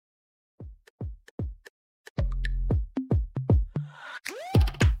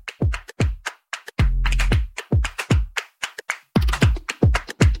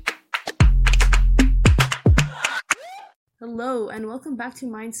Hello, and welcome back to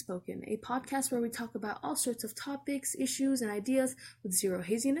Mind Spoken, a podcast where we talk about all sorts of topics, issues, and ideas with zero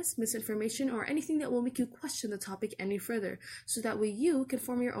haziness, misinformation, or anything that will make you question the topic any further, so that way you can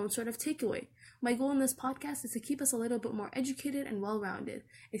form your own sort of takeaway. My goal in this podcast is to keep us a little bit more educated and well-rounded,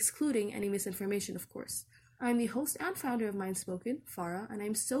 excluding any misinformation, of course. I'm the host and founder of Mind Spoken, Farah, and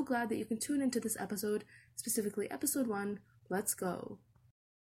I'm so glad that you can tune into this episode, specifically episode 1. Let's go.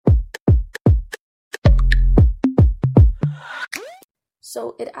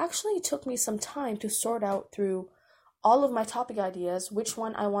 So it actually took me some time to sort out through all of my topic ideas, which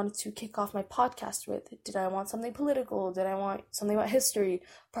one I wanted to kick off my podcast with. Did I want something political? Did I want something about history?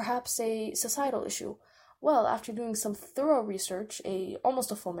 Perhaps a societal issue? Well, after doing some thorough research,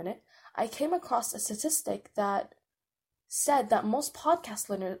 almost a full minute, I came across a statistic that said that most podcast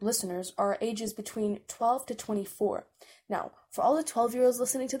listeners are ages between 12 to 24. Now, for all the 12-year-olds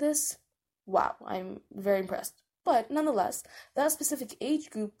listening to this, wow, I'm very impressed. But nonetheless, that specific age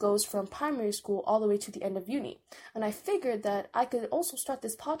group goes from primary school all the way to the end of uni. And I figured that I could also start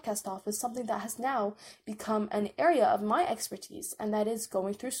this podcast off with something that has now become an area of my expertise, and that is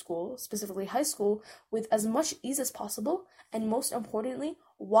going through school, specifically high school, with as much ease as possible, and most importantly,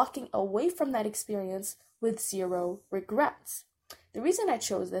 walking away from that experience with zero regrets. The reason I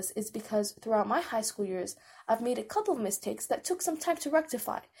chose this is because throughout my high school years, I've made a couple of mistakes that took some time to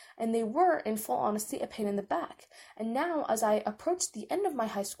rectify, and they were, in full honesty, a pain in the back. And now, as I approach the end of my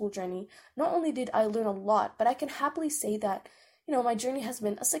high school journey, not only did I learn a lot, but I can happily say that, my journey has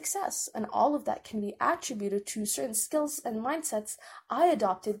been a success, and all of that can be attributed to certain skills and mindsets I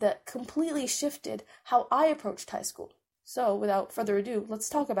adopted that completely shifted how I approached high school. So, without further ado, let's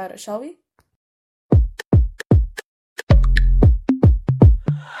talk about it, shall we?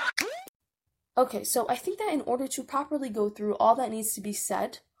 Okay, so I think that in order to properly go through all that needs to be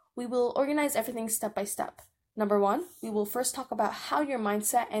said, we will organize everything step by step. Number 1, we will first talk about how your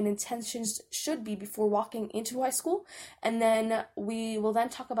mindset and intentions should be before walking into high school, and then we will then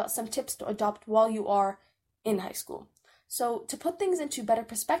talk about some tips to adopt while you are in high school. So to put things into better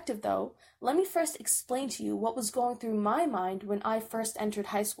perspective though, let me first explain to you what was going through my mind when I first entered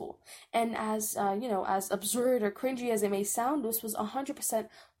high school. And as absurd or cringy as it may sound, this was 100%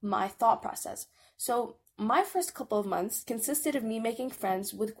 my thought process. So my first couple of months consisted of me making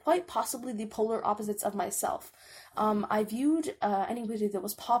friends with quite possibly the polar opposites of myself. I viewed anybody that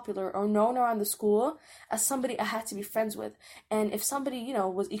was popular or known around the school as somebody I had to be friends with. And if somebody,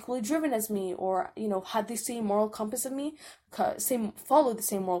 was equally driven as me or, had the same moral compass as me, followed the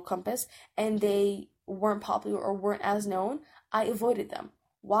same moral compass, and they weren't popular or weren't as known, I avoided them.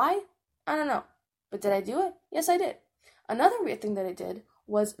 Why? I don't know. But did I do it? Yes, I did. Another weird thing that I did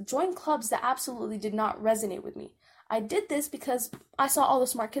was join clubs that absolutely did not resonate with me. I did this because I saw all the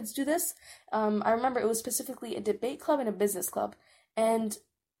smart kids do this. I remember it was specifically a debate club and a business club, and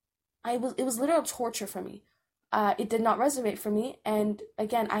it was literal torture for me. It did not resonate for me, and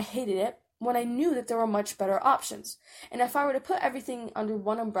again, I hated it when I knew that there were much better options. And if I were to put everything under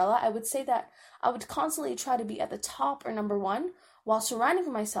one umbrella, I would say that I would constantly try to be at the top or number 1, while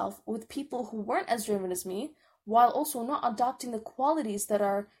surrounding myself with people who weren't as driven as me, while also not adopting the qualities that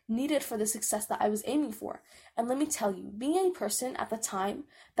are needed for the success that I was aiming for. And let me tell you, being a person at the time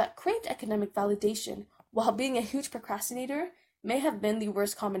that craved academic validation while being a huge procrastinator may have been the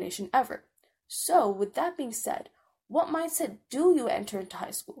worst combination ever. So, with that being said, what mindset do you enter into high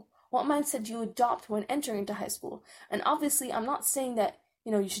school? What mindset do you adopt when entering into high school? And obviously, I'm not saying that,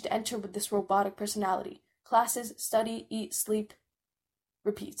 you should enter with this robotic personality. Classes, study, eat, sleep,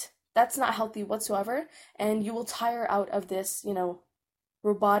 repeat. That's not healthy whatsoever, and you will tire out of this,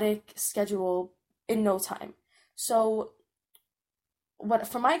 robotic schedule in no time. So,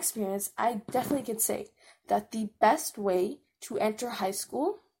 from my experience, I definitely can say that the best way to enter high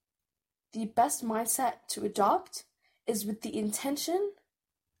school, the best mindset to adopt, is with the intention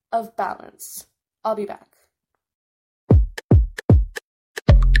of balance. I'll be back.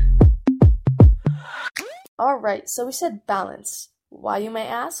 Alright, so we said balance. Why, you may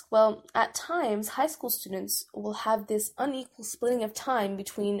ask? Well, at times, high school students will have this unequal splitting of time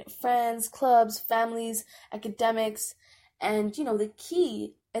between friends, clubs, families, academics, and, the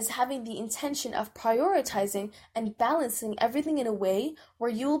key is having the intention of prioritizing and balancing everything in a way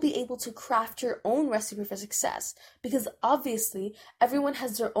where you will be able to craft your own recipe for success. Because obviously, everyone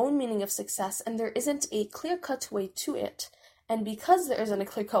has their own meaning of success, and there isn't a clear-cut way to it. And because there isn't a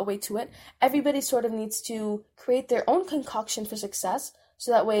clear-cut way to it, everybody sort of needs to create their own concoction for success,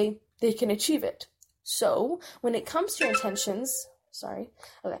 so that way they can achieve it. So, when it comes to your intentions,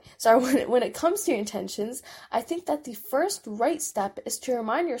 when it comes to your intentions, I think that the first right step is to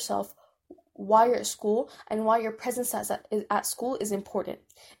remind yourself why you're at school and why your presence at school is important.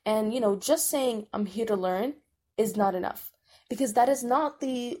 And, just saying, I'm here to learn is not enough. Because that is not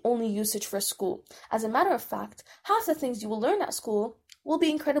the only usage for school. As a matter of fact, half the things you will learn at school will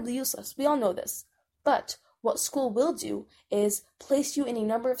be incredibly useless. We all know this. But what school will do is place you in a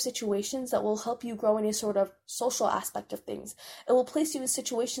number of situations that will help you grow in a sort of social aspect of things. It will place you in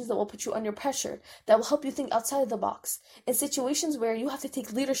situations that will put you under pressure, that will help you think outside of the box, in situations where you have to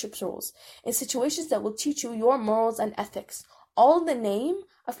take leadership roles, in situations that will teach you your morals and ethics, all in the name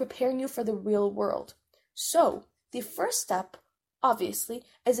of preparing you for the real world. So, the first step, obviously,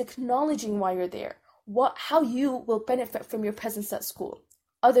 is acknowledging why you're there, how you will benefit from your presence at school,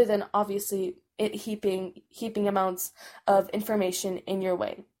 other than obviously it heaping amounts of information in your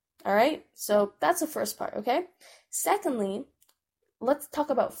way. All right? So that's the first part, okay? Secondly, let's talk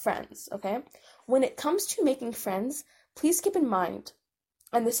about friends, okay? When it comes to making friends, please keep in mind,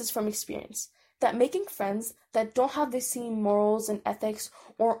 and this is from experience, that making friends that don't have the same morals and ethics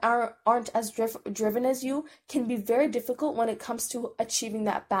or aren't as driven as you can be very difficult when it comes to achieving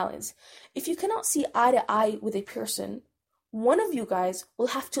that balance. If you cannot see eye to eye with a person, one of you guys will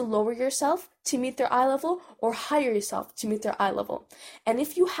have to lower yourself to meet their eye level or higher yourself to meet their eye level. And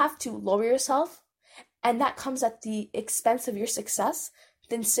if you have to lower yourself and that comes at the expense of your success,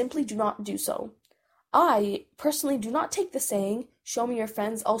 then simply do not do so. I personally do not take the saying, show me your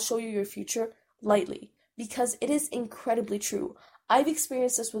friends, I'll show you your future, lightly, because it is incredibly true. I've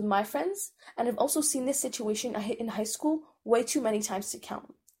experienced this with my friends, and I've also seen this situation in high school way too many times to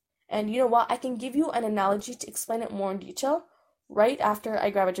count. And you know what? I can give you an analogy to explain it more in detail right after I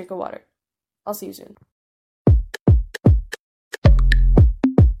grab a drink of water. I'll see you soon.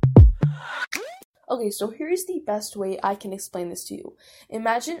 Okay, so here's the best way I can explain this to you.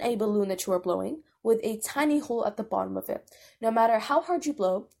 Imagine a balloon that you are blowing with a tiny hole at the bottom of it. No matter how hard you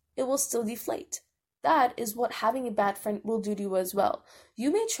blow, it will still deflate. That is what having a bad friend will do to you as well.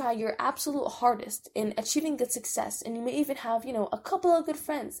 You may try your absolute hardest in achieving good success, and you may even have, a couple of good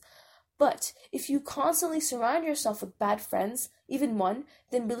friends. But if you constantly surround yourself with bad friends, even one,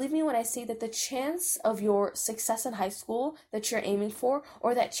 then believe me when I say that the chance of your success in high school that you're aiming for,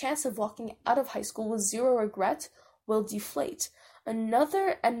 or that chance of walking out of high school with zero regret, will deflate.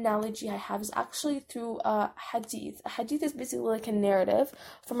 Another analogy I have is actually through a hadith. A hadith is basically like a narrative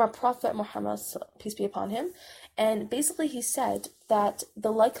from our Prophet Muhammad, peace be upon him. And basically he said that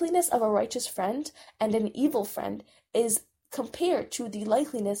the likeliness of a righteous friend and an evil friend is compared to the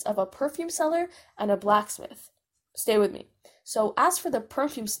likeliness of a perfume seller and a blacksmith. Stay with me. So as for the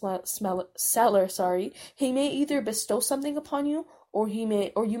perfume seller, he may either bestow something upon you, or you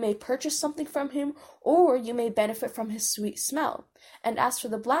may purchase something from him, or you may benefit from his sweet smell. And as for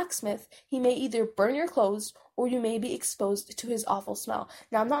the blacksmith, he may either burn your clothes, or you may be exposed to his awful smell.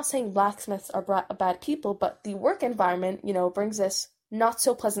 Now, I'm not saying blacksmiths are bad people, but the work environment, brings this not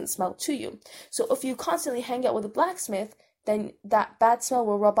so pleasant smell to you. So if you constantly hang out with a blacksmith, then that bad smell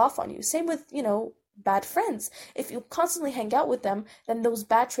will rub off on you. Same with, bad friends. If you constantly hang out with them, then those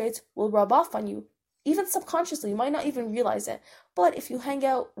bad traits will rub off on you. Even subconsciously, you might not even realize it. But if you hang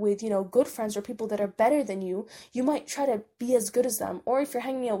out with, good friends or people that are better than you, you might try to be as good as them. Or if you're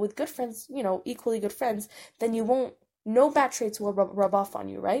hanging out with good friends, equally good friends, then no bad traits will rub off on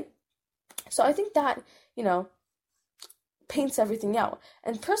you, right? So I think that, paints everything out.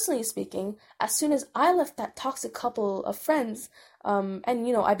 And personally speaking, as soon as I left that toxic couple of friends, and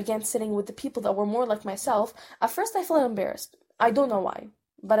I began sitting with the people that were more like myself, at first I felt embarrassed. I don't know why,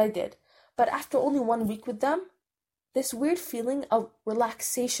 but I did. But after only 1 week with them, this weird feeling of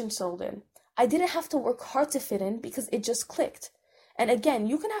relaxation settled in. I didn't have to work hard to fit in because it just clicked. And again,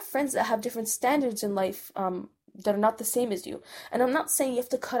 you can have friends that have different standards in life, that are not the same as you. And I'm not saying you have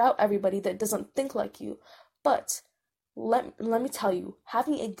to cut out everybody that doesn't think like you, but let me tell you,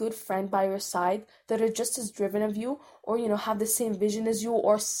 having a good friend by your side that are just as driven of you, or have the same vision as you,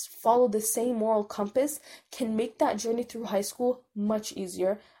 or follow the same moral compass, can make that journey through high school much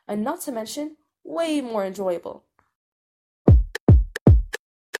easier, and not to mention way more enjoyable.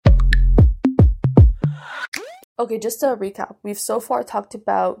 Okay, just to recap, we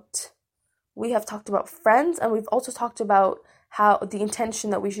have talked about friends, and we've also talked about how the intention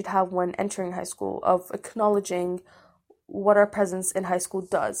that we should have when entering high school, of acknowledging what our presence in high school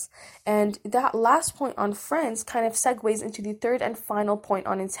does. And that last point on friends kind of segues into the third and final point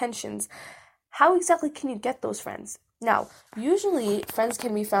on intentions. How exactly can you get those friends? Now, usually friends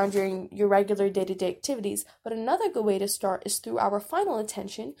can be found during your regular day-to-day activities, but another good way to start is through our final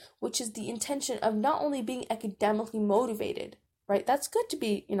intention, which is the intention of not only being academically motivated, right? That's good to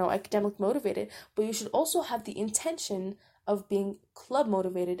be, academically motivated, but you should also have the intention of being club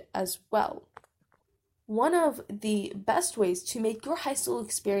motivated as well. One of the best ways to make your high school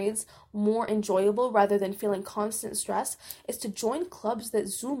experience more enjoyable rather than feeling constant stress is to join clubs that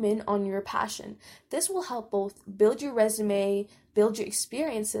zoom in on your passion. This will help both build your resume, build your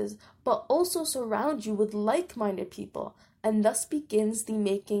experiences, but also surround you with like-minded people, and thus begins the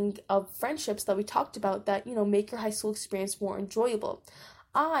making of friendships that we talked about that, make your high school experience more enjoyable.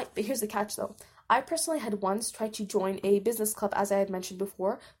 But here's the catch though. I personally had once tried to join a business club, as I had mentioned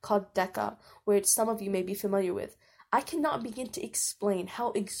before, called DECA, which some of you may be familiar with. I cannot begin to explain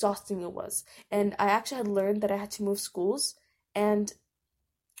how exhausting it was, and I actually had learned that I had to move schools, and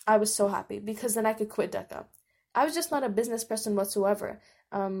I was so happy because then I could quit DECA. I was just not a business person whatsoever.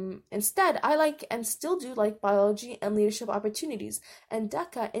 Instead, I like and still do like biology and leadership opportunities, and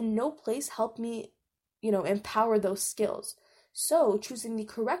DECA in no place helped me, empower those skills. So, choosing the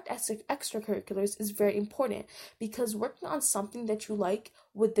correct extracurriculars is very important because working on something that you like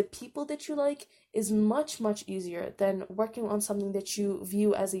with the people that you like is much, much easier than working on something that you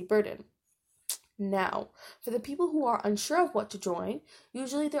view as a burden. Now, for the people who are unsure of what to join,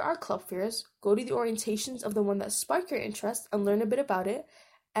 usually there are club fairs. Go to the orientations of the one that spark your interest and learn a bit about it,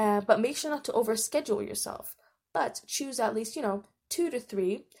 but make sure not to overschedule yourself. But choose at least, 2 to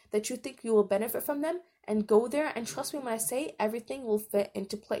 3 that you think you will benefit from them and go there, and trust me when I say everything will fit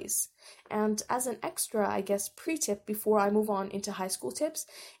into place. And as an extra, I guess, pre-tip before I move on into high school tips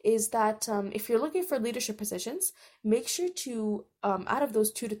is that if you're looking for leadership positions, make sure to, out of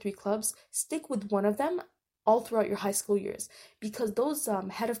those 2 to 3 clubs, stick with one of them all throughout your high school years, because those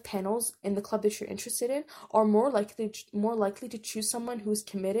head of panels in the club that you're interested in are more likely to choose someone who's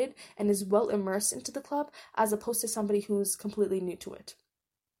committed and is well immersed into the club as opposed to somebody who's completely new to it.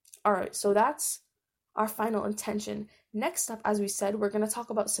 All right, so that's our final intention. Next up, as we said, we're going to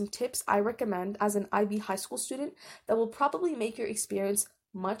talk about some tips I recommend as an IB high school student that will probably make your experience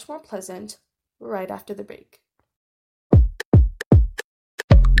much more pleasant right after the break.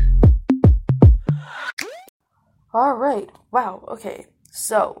 All right. Wow. Okay.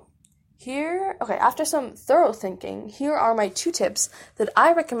 So, after some thorough thinking, here are my 2 tips that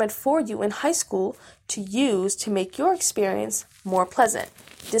I recommend for you in high school to use to make your experience more pleasant.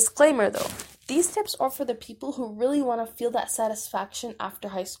 Disclaimer though, these tips are for the people who really want to feel that satisfaction after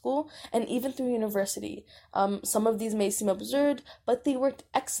high school and even through university. Some of these may seem absurd, but they worked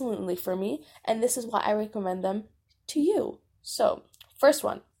excellently for me, and this is why I recommend them to you. So, first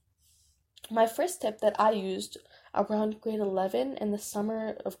one. My first tip that I used around grade 11, in the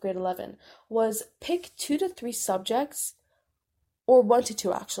summer of grade 11, was pick 2 to 3 subjects, or 1 to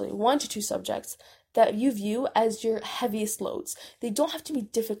 2 actually, 1 to 2 subjects that you view as your heaviest loads. They don't have to be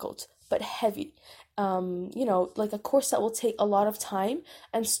difficult, but heavy. Like a course that will take a lot of time,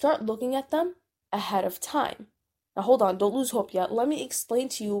 and start looking at them ahead of time. Now hold on, don't lose hope yet. Let me explain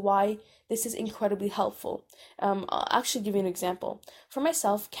to you why this is incredibly helpful. I'll actually give you an example. For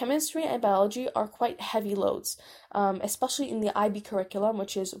myself, chemistry and biology are quite heavy loads, especially in the IB curriculum,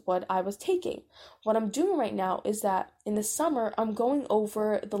 which is what I was taking. What I'm doing right now is that in the summer, I'm going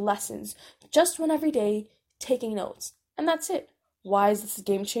over the lessons, just one every day, taking notes. And that's it. Why is this a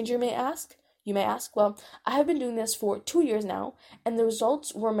game changer, you may ask? Well, I have been doing this for 2 years now, and the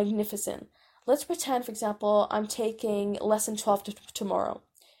results were magnificent. Let's pretend, for example, I'm taking lesson 12 tomorrow.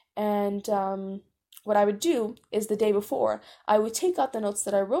 And what I would do is the day before, I would take out the notes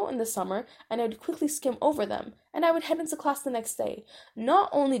that I wrote in the summer, and I would quickly skim over them, and I would head into class the next day. Not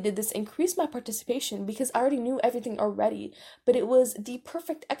only did this increase my participation because I already knew everything already, but it was the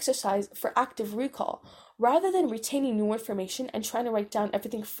perfect exercise for active recall. Rather than retaining new information and trying to write down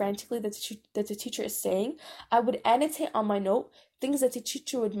everything frantically that the teacher is saying, I would annotate on my note things that the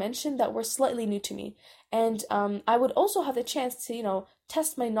teacher would mention that were slightly new to me. And I would also have the chance to,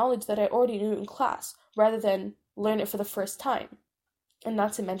 test my knowledge that I already knew in class, rather than learn it for the first time. And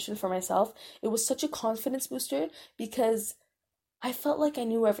not to mention for myself, it was such a confidence booster because I felt like I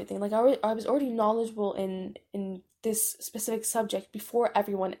knew everything. Like I was already knowledgeable in this specific subject before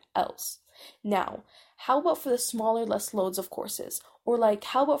everyone else. Now, how about for the smaller, less loads of courses? Or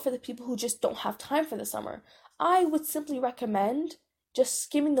how about for the people who just don't have time for the summer? I would simply recommend just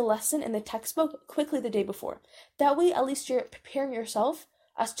skimming the lesson in the textbook quickly the day before. That way, at least you're preparing yourself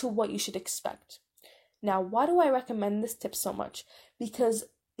as to what you should expect. Now, why do I recommend this tip so much? Because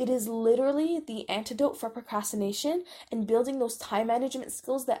it is literally the antidote for procrastination and building those time management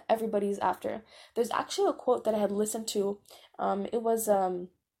skills that everybody is after. There's actually a quote that I had listened to. It was,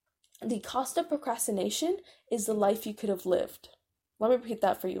 the cost of procrastination is the life you could have lived. Let me repeat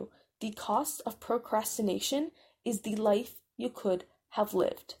that for you. The cost of procrastination is the life you could have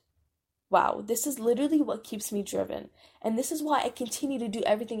lived. wow, this is literally what keeps me driven. And this is why I continue to do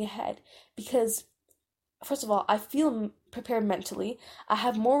everything ahead. Because, first of all, I feel prepared mentally. I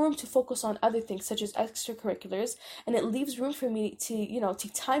have more room to focus on other things such as extracurriculars, and it leaves room for me to,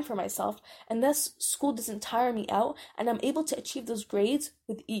 take time for myself, and thus school doesn't tire me out, and I'm able to achieve those grades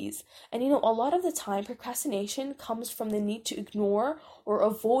with ease. And a lot of the time, procrastination comes from the need to ignore or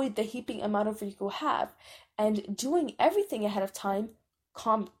avoid the heaping amount of work you have, and doing everything ahead of time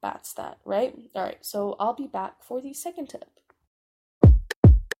combats that, right? All right, so I'll be back for the second tip.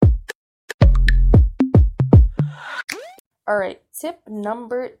 All right, tip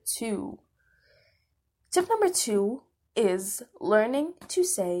number 2. Tip number 2 is learning to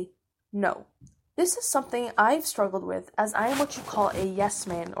say no. This is something I've struggled with, as I am what you call a yes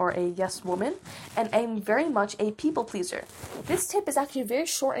man or a yes woman, and I'm very much a people pleaser. This tip is actually very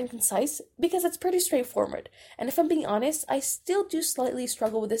short and concise because it's pretty straightforward, and if I'm being honest, I still do slightly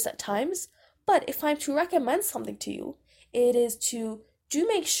struggle with this at times, but if I'm to recommend something to you, it is to do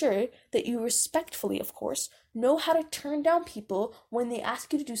make sure that you respectfully, of course, know how to turn down people when they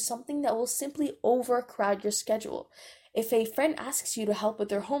ask you to do something that will simply overcrowd your schedule. If a friend asks you to help with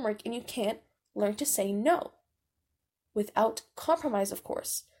their homework and you can't, learn to say no. Without compromise, of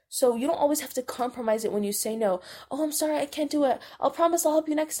course. So you don't always have to compromise it when you say no. Oh, I'm sorry, I can't do it. I'll promise I'll help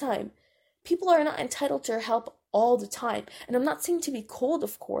you next time. People are not entitled to your help all the time. And I'm not saying to be cold,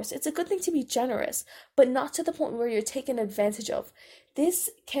 of course. It's a good thing to be generous, but not to the point where you're taken advantage of. This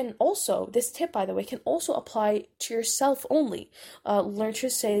tip, by the way, can also apply to yourself only. Learn to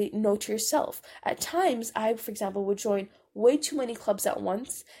say no to yourself. At times, I, for example, would join way too many clubs at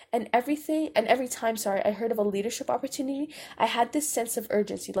once, and every time I heard of a leadership opportunity, I had this sense of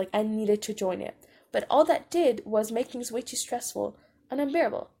urgency, like I needed to join it. But all that did was make things way too stressful and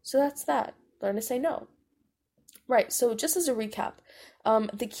unbearable. So that's that. Learn to say no. Right, so just as a recap,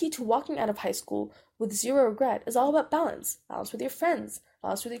 the key to walking out of high school with zero regret is all about balance. Balance with your friends,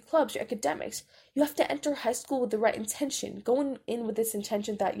 balance with your clubs, your academics. You have to enter high school with the right intention. Going in with this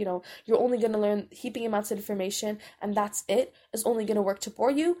intention that, you're only going to learn heaping amounts of information and that's it, is only going to work to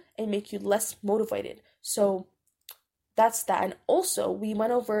bore you and make you less motivated. So that's that. And also, we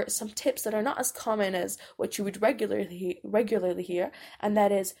went over some tips that are not as common as what you would regularly hear, and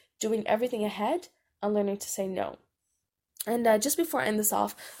that is doing everything ahead and learning to say no. And just before I end this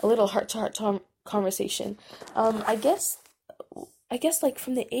off, a little heart-to-heart conversation. I guess like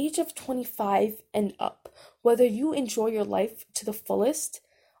from the age of 25 and up, whether you enjoy your life to the fullest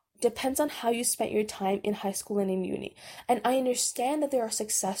depends on how you spent your time in high school and in uni. And I understand that there are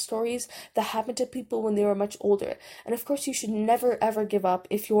success stories that happen to people when they were much older. And of course, you should never ever give up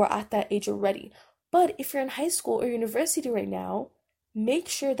if you are at that age already. But if you're in high school or university right now, make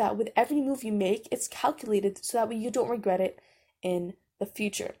sure that with every move you make, it's calculated so that way you don't regret it in the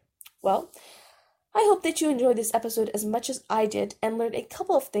future. Well, I hope that you enjoyed this episode as much as I did and learned a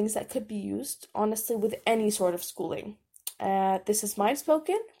couple of things that could be used, honestly, with any sort of schooling. This is Mind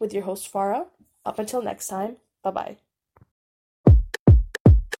Spoken with your host, Farah. Up until next time, bye-bye.